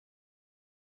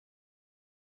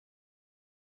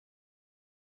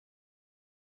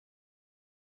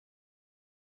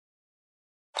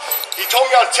He told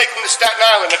me I would take him to Staten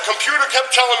Island. The computer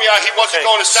kept telling me he wasn't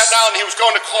going to Staten Island, he was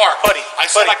going to Clark. I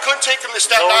said I couldn't take him to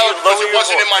Staten Island because it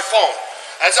wasn't in my phone.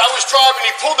 As I was driving,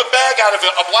 he pulled a bag out of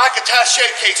it, a black attaché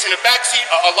case in the back seat,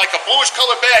 like a bluish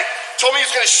colored bag. Told me he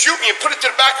was going to shoot me and put it to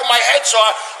the back of my head. So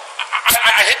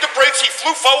I hit the brakes, he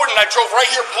flew forward, and I drove right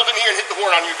here, pulled in here, and hit the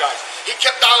horn on you guys. He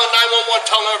kept dialing 911,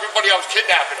 telling everybody I was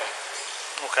kidnapping him.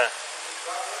 Okay. All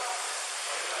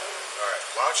right,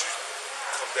 why don't you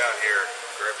come down here,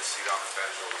 grab a seat on the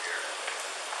bench over here.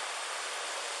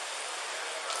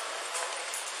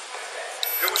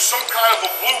 It was some kind of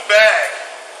a blue bag,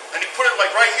 and he put it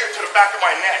like right here to the back of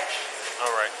my neck.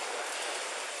 All right.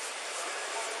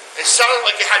 It sounded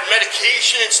like it had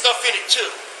medication and stuff in it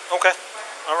too. Okay.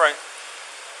 All right.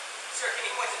 Sir, can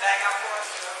you point the bag out for us?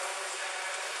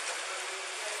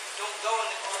 Don't go in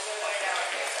the course of point it out.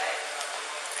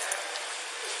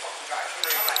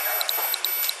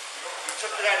 You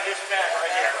took it out of this bag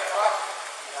right here.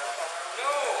 No.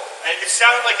 And it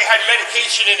sounded like it had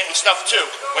medication in it and stuff too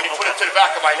when he put it to the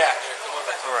back of my neck.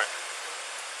 All right.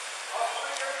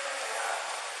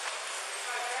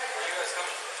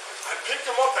 I picked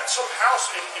him up at some house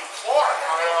in Clark.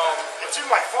 It's in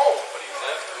my phone.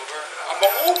 I'm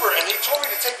an Uber, and he told me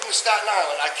to take him to Staten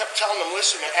Island. I kept telling him,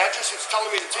 listen, the address it's telling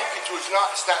me to take you to is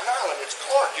not Staten Island, it's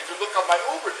Clark. You can look on my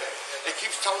Uber thing. It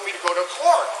keeps telling me to go to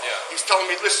Clark. Yeah. He's telling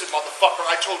me, listen, motherfucker,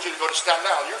 I told you to go to Staten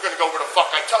Island. You're going to go where the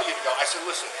fuck I tell you to go. I said,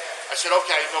 listen. I said,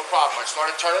 okay, no problem. I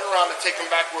started turning around to take him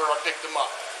back where I picked him up.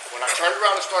 When I turned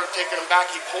around and started taking him back,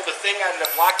 he pulled the thing out of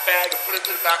the black bag and put it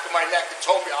to the back of my neck and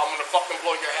told me, I'm going to fucking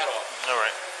blow your head off. All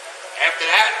right. After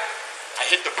that, I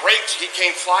hit the brakes. He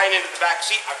came flying into the back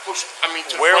seat. I pushed, to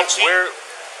the front seat.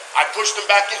 I pushed him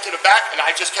back into the back, and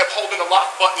I just kept holding the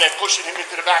lock button and pushing him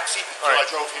into the back seat until I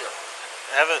drove here.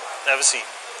 Have a seat.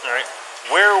 All right.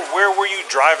 Where were you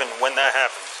driving when that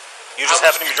happened? You just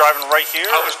happened to be driving right here?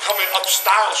 I was coming up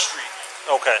Style Street.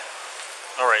 Okay.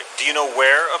 All right. Do you know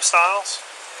where up Styles?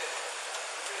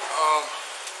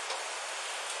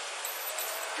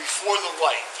 Before the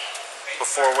light.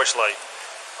 Before which light?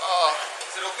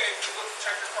 Is it okay if you look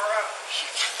check your car out?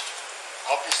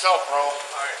 Help yourself, bro.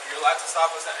 Alright, you're allowed to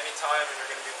stop us at any time and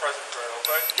you're going to be present for it,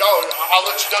 okay? Yo, I'll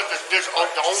let you know. There's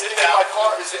the only thing in my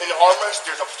car is in the armrest.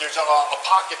 There's a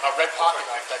pocket, a red pocket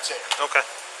knife. That's it. Okay.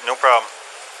 No problem.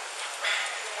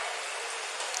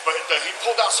 But he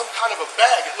pulled out some kind of a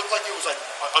bag. It looked like it was like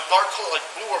a dark color, like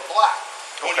blue or black.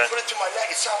 When he put it to my neck,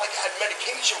 it sounded like it had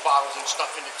medication bottles and stuff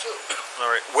in it too.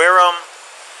 All right. Where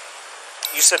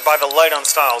you said by the light on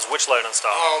Styles. Which light on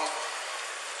Styles?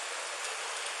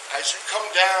 As you come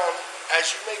down,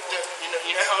 as you make the, you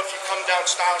know how if you come down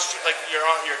Style Street, like you're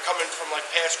coming from like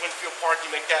past Winfield Park, you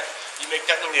make that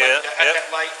little that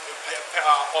light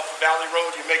off of Valley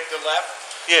Road, you make the left.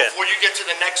 Yeah. Before you get to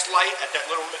the next light at that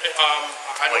little,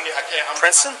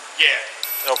 Princeton? Yeah.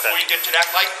 Okay. Before you get to that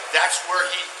light, that's where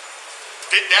he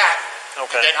did that.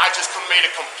 Okay. And then I just made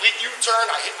a complete U-turn.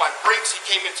 I hit my brakes. He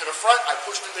came into the front. I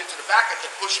pushed him into the back. I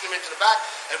kept pushing him into the back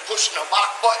and pushing the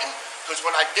lock button. Because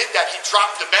when I did that, he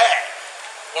dropped the bag.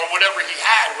 Or whatever he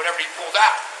had, whatever he pulled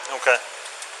out. Okay.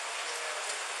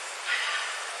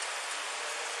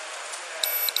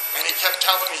 And he kept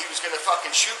telling me he was going to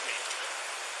fucking shoot me.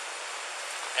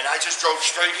 And I just drove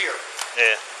straight here.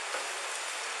 Yeah.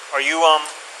 Are you,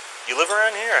 you live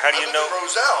around here? Or how do you know? I live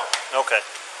in Roselle. Okay.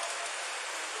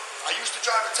 I used to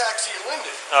drive a taxi in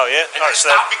Linden. Oh, yeah? And I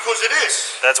stopped because it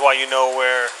is. That's why you know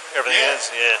where everything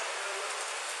is? Yeah.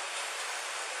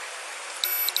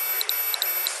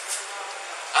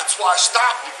 That's why I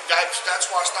stopped. That's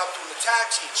why I stopped doing the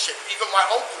taxi and shit. Even my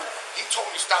uncle, he told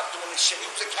me to stop doing this shit. He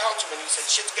was a councilman. He said,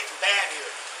 shit's getting bad here.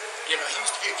 You know, he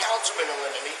used to be a councilman in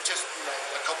Linden. He just,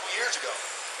 a couple of years ago.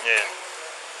 Yeah.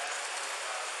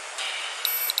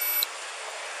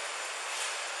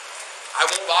 I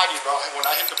won't lie to you, bro. When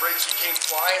I hit the brakes, he came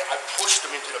flying. I pushed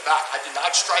him into the back. I did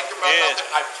not strike him or nothing.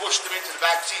 I pushed him into the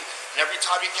back seat. And every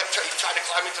time he tried to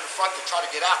climb into the front to try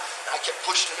to get out, and I kept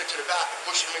pushing him into the back and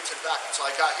pushing him into the back until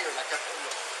I got here, and I kept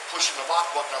pushing the lock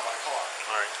button on my car.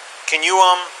 All right. Can you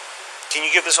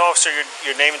give this officer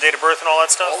your name and date of birth and all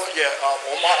that stuff? Oh yeah.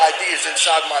 All my ID is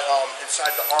inside my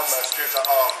inside the armrest. There's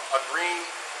a green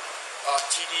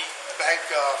TD bank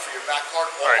for your back card.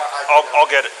 All right. I'll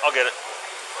get it. I'll get it.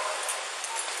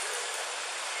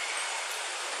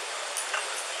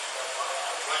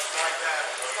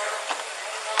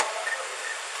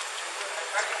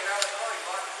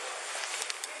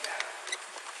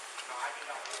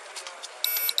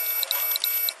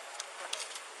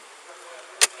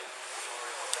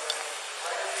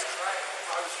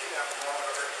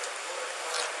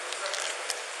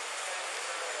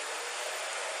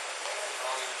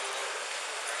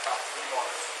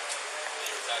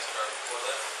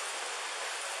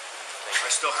 I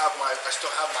still have my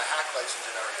hack license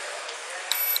and everything.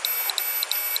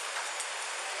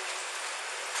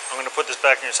 I'm going to put this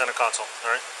back in your center console,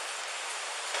 all right?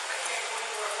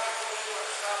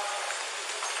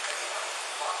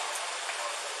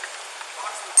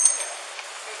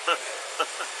 I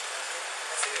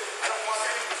don't want to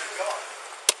use a gun.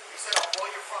 He said, I'll blow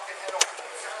your fucking head off.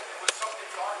 It was something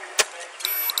dark in his man.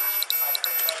 I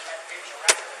heard that picture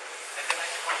right. And then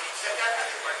when he said that, I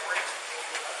took my brakes.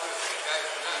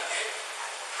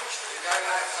 The guy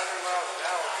got 100 miles an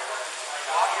hour.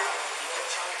 Walking, he kept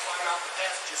trying to climb out the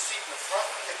passenger seat in the front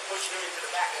and pushing him into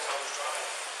the back as I was driving.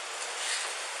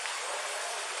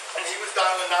 And he was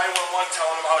dialing 911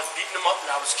 telling him I was beating him up and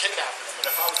I was kidnapping him. And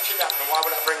if I was kidnapping him, why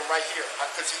would I bring him right here?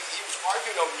 Because he was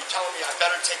arguing over me, telling me I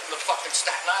better take him to fucking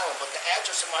Staten Island. But the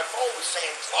address in my phone was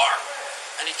saying Clark.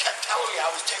 And he kept telling me I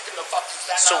was taking him to fucking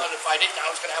Staten Island. If I didn't, I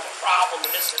was going to have a problem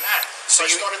and this and that. So I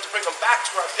started to bring him back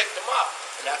to where I picked him up.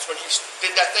 And that's when he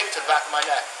did that thing to the back of my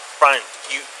neck. Brian,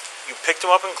 you picked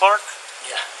him up in Clark?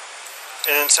 Yeah.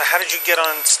 And so how did you get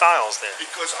on Stiles there?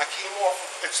 Because I came off,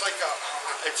 it's like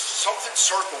it's something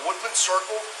circle, Woodland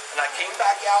Circle, and I came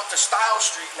back out to Stiles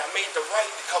Street and I made the right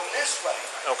to come this way.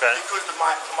 Okay. Because of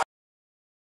my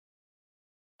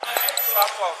Stop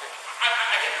walking.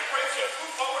 I hit the brakes and flew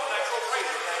forward and I drove right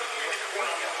into the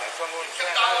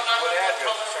What address?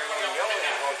 I started yelling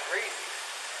and going crazy.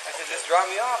 I said, just drop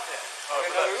me off then. I'll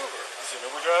get another Uber. Is he an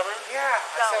Uber driver? Yeah, I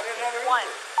said, I'll get another Uber.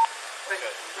 But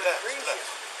crazy.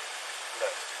 Do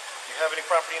you have any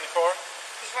property in the car?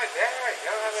 It's my bag. I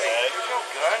don't have any. There's no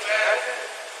gun. Nothing.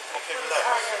 Okay, relax.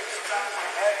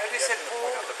 I just said pull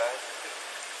over.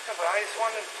 No, but I just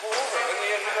wanted to pull over. Let me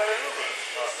get another Uber.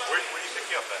 Where do you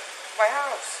pick you up at? My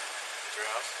house. At your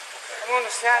house? I'm going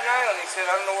to Staten Island. He said,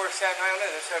 I don't know where Staten Island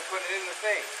is. I said, I put it in the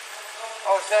thing.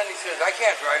 All of a sudden, he says, I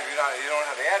can't drive you. You don't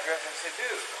have the address. I said,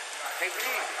 dude, take it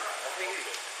easy. I'll take it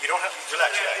easy. You don't have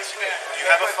relax. Do you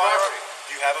have a firearm?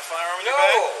 Do you have a firearm in your bag?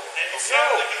 No. Okay.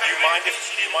 Do you mind if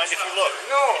you look?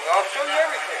 No, I'll show you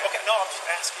everything. Okay, no, I'm just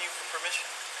asking you for permission.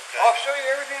 Okay. I'll show you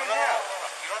everything I have.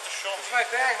 You don't have to show me. It's my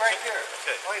bag right there.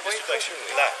 Okay. Why are you pushing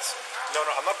me? Relax. No,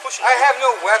 I'm not pushing I you. have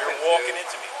no weapon. You're walking dude.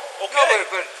 into me. Okay. No,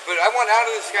 but I want out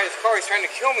of this guy's car. He's trying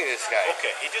to kill me, this guy.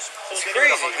 Okay, he just pulled It's in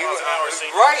crazy. at 100 miles an hour saying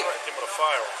Right. him with a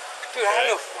firearm. Dude, I have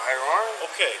no firearm.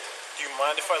 Okay. Do you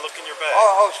mind if I look in your bag?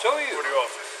 I'll show you. For the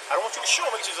office. I don't want you to show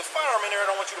me because there's a firearm in there.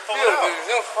 I don't want you to pull Dude, it out. there's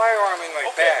no firearm in my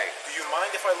bag. Do you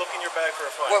mind if I look in your bag for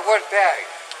a firearm? What bag?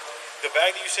 The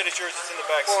bag that you said is yours is in the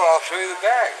back seat. Well, I'll show you the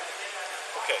bag.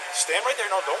 Okay, stand right there.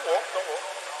 No, don't walk.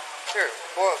 Sure.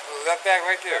 Well, that bag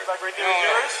right there. That bag right there is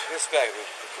yours? This bag, the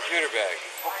computer bag.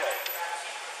 Okay.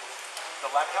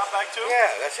 The laptop bag too?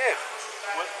 Yeah, that's it.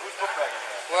 Whose book bag is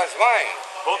that? Well, that's mine.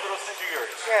 Both of those things are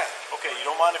yours? Yeah. Okay, you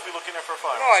don't mind if we look in there for a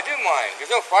firearm? No, I do mind.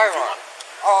 There's no firearm.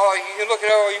 Oh, you can look at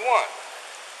it all you want.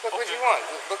 Look what you want.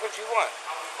 Look what you want.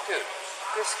 Dude,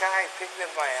 this guy picked me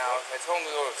up at my house. I told him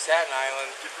to go to Staten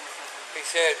Island. He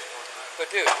said,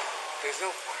 but dude, there's no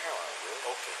firearm, dude.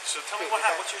 Okay, so tell me what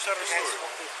happened. What's your side of the story? That's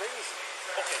fucking crazy.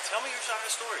 Okay, tell me your side of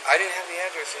the story. I didn't have the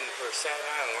address for Staten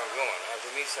Island where I'm going. I have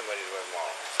to meet somebody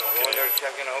tomorrow. So I'm going there to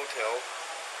check in a hotel.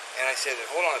 And I said,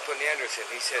 hold on, I put the address in.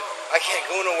 He said, I can't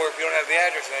go nowhere if you don't have the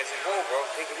address. And I said, whoa, bro,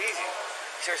 take it easy.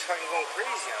 He starts fucking going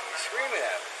crazy on me, screaming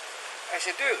at me. I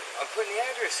said, dude, I'm putting the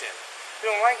address in. If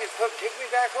you don't like it, take me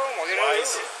back home. I'll get another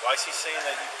Uber. Why is he saying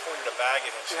that you pointed a bag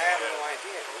at him? Dude, I have no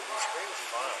idea, dude. He's crazy.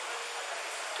 Fine.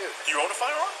 Dude. Do you own a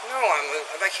firearm? No,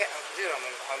 I can't. Dude, I'm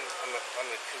a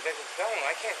convicted felon.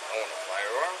 I can't own a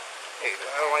firearm. Hey,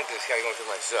 I don't like this guy going through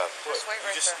my stuff. Just wait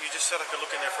right there. You just said I could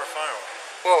look in there for a firearm.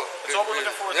 Well, that's all we're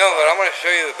looking for. No, but I'm going to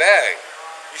show you the bag.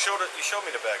 You showed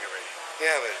me the bag already.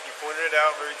 Yeah, but you pointed it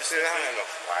out very distinctly. Dude, I don't have no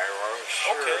firearm.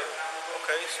 Sure.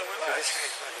 Okay, so relax. Dude, this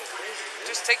guy's fucking crazy. Dude.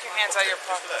 Just take your hands out of your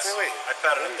pockets. Wait. I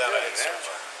patted him down. I didn't search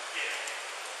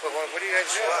him. What do you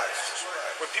guys do?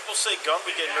 When people say gun,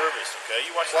 we get nervous. Okay,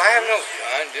 you watch. Well, I have no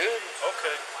gun, dude.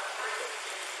 Okay.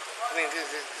 I mean,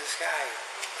 this guy.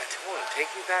 I told him, take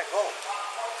me back home.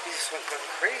 He just went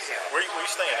fucking crazy on me. Where you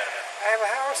staying at now? I have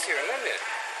a house here in Linden.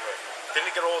 Right. Didn't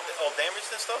it get all damaged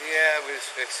and stuff? Yeah, we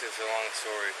just fixed it. It's a long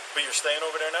story. But you're staying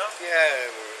over there now? Yeah,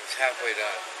 it's halfway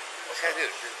done. Okay, dude,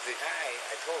 the guy,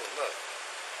 I told him, look,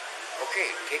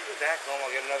 okay, take me back home. I'll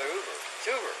get another Uber.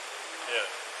 It's Uber. Yeah.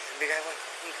 And the guy went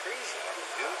fucking crazy on me,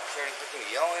 dude. Started fucking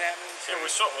yelling at me. Yeah,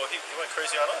 he went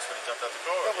crazy on us when he jumped out the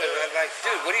car. No, but I'm like,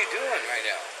 dude, what are you doing right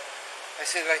now? I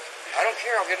said, like, I don't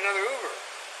care. I'll get another Uber.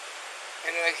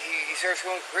 And like he starts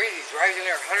going crazy. He's driving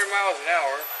there 100 miles an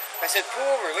hour. I said, pull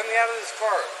over. Let me out of this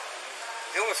car.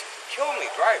 He almost killed me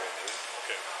driving, dude.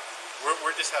 Okay.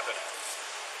 Where'd this happen at?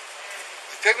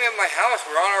 picked me up at my house.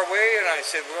 We're on our way, and I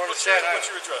said, we're going to Staten Island. What's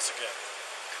your address again?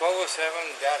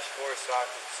 1207-4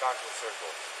 Stockton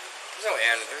Circle.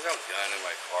 There's no gun in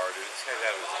my car, dude. This guy's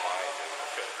out of his mind, dude.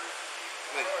 Okay.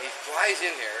 I mean, he flies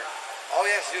in here. All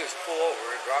he has to do is pull over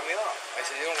and drop me off. I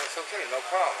said, it's okay, no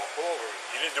problem. I'll pull over.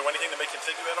 You didn't do anything to make him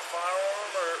think you had a firearm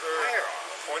or Firearm?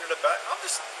 pointed it back?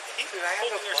 He's Dude, I have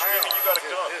a holding your firearm. screen and you got a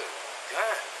gun. Dude,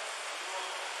 gun.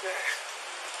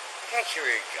 I can't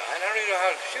carry a gun. I don't even know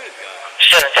how to shoot a gun.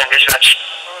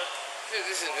 Dude,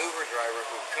 this is an Uber driver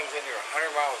who comes in here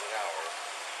 100 miles an hour.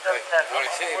 Like, when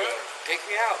I say, take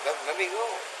me out, let me go.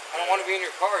 I don't want to be in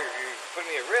your car. You're putting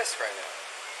me at risk right now.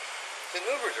 It's an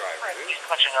Uber driver, dude.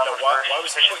 Now, why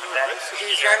was he putting you at risk?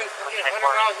 He's driving fucking 100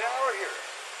 miles an hour here.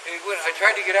 And I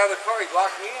tried to get out of the car, he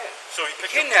locked me in. So he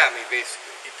kidnapped me, basically.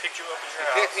 He picked you up at your He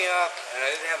house? picked me up, and I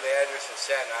didn't have the address in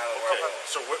Staten Island where I was.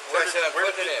 So I said, I'm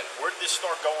putting it in. Where did this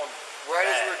start going? Right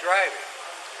as we were driving.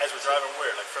 As we're driving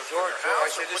where? Like from your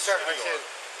house? I just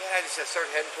said, start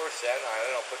heading towards Staten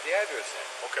Island, I'll put the address in.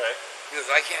 Okay. He goes,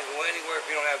 I can't go anywhere if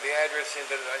you don't have the address in.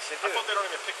 I said, dude. I thought they don't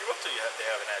even pick you up till they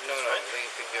have an address, No, right? they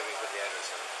can pick you up and put the address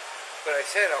in. But I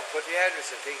said, I'll put the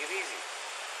address in, take it easy.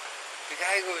 The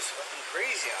guy goes fucking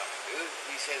crazy on me, dude.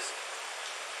 He says,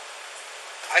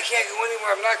 I can't go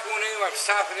anywhere, I'm not going anywhere, I'm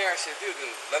stopping there. I said, dude,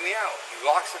 then let me out. He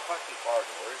locks the fucking car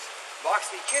doors, locks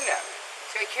me, kidnapped me.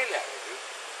 This guy kidnapped me, dude.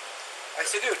 I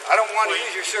said, dude, I don't want to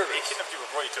use your service. He kidnapped you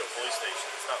and brought you to a police station.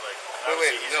 It's not like...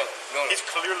 Wait, no. He's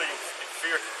clearly in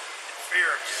fear of you,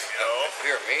 you know? In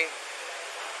fear of me?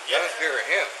 Yeah. I'm in fear of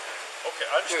him. Okay,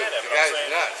 I understand dude, that, the but guy's I'm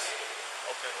saying... nuts.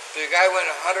 Okay. So the guy went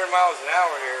 100 miles an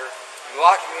hour here, he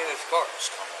locked me in his car.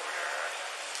 Just come over here, all right?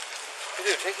 Hey,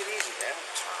 dude, take it easy, man.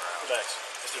 Turn around. Relax.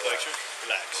 Mr. Dykstra,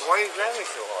 relax. Why are you grabbing me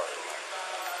so hard?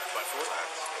 My foot?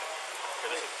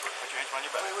 Okay, listen, put your hands behind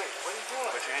your back. Wait, what are you doing?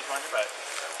 Put your hands behind your back.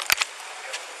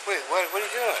 Wait, what are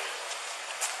you doing?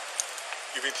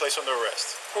 You're being placed under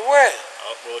arrest. For what?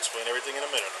 We'll explain everything in a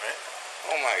minute, all right?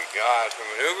 Oh my God, from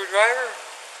an Uber driver?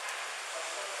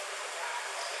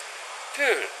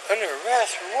 Dude, under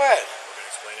arrest for what? We're going to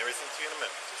explain everything to you in a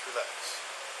minute. Just relax.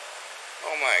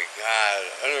 Oh my God,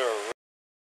 under arrest.